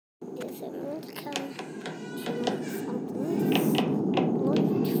So I'm going to come to something. Look,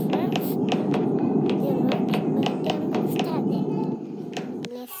 friends. They look, but I'm going to start it.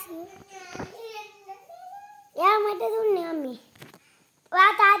 Bless you. Yeah, I'm going to do it. What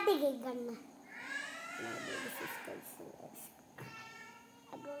are you going to do?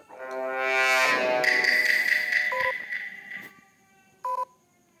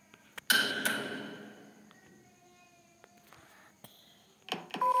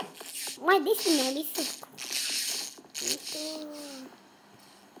 Why this maybe so cool.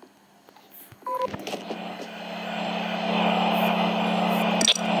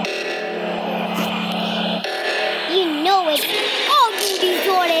 You know it. Oh, this is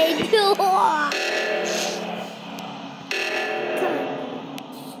what I do.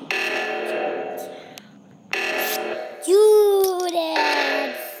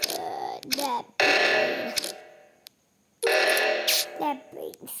 That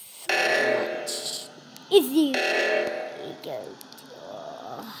brings so much. Easy. Here you go.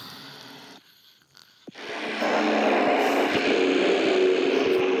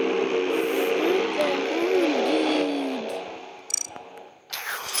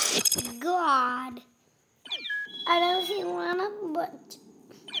 God. I don't see random, but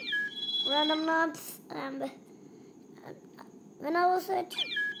random knobs. When I was at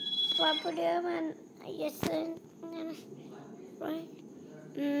property and I just right.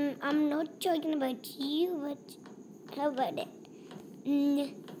 I'm not talking about you, but how about it?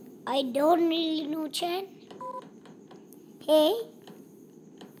 I don't really know Chan. Hey,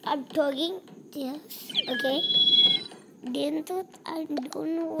 I'm talking. Yes, okay. Then to I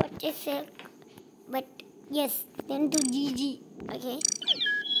don't know what to say, but yes, then to GG. Okay.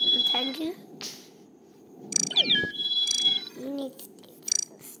 Thank you. You need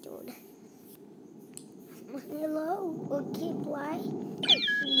stored. Hello. Okay, why?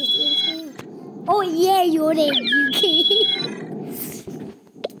 Oh yeah, you're a UK.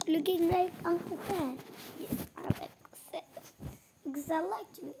 Looking like Uncle Sam. Yes, I like Sam. Because I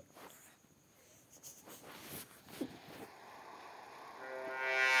like you.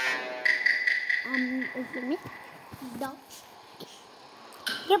 Is me? No.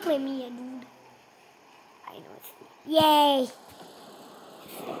 You play me, dude. I know it's me. Yay!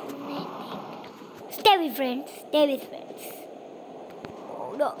 Stay with friends. Stay with friends.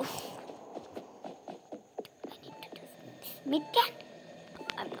 Oh no. I need to do this. Mid-cat?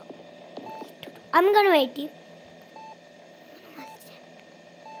 I'm gonna wait you.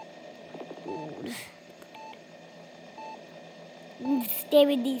 Stay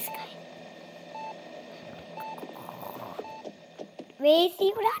with these guys. Where is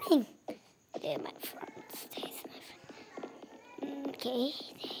he running? They're my friends. There's my friend. Okay,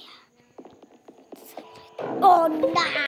 they are. Oh no!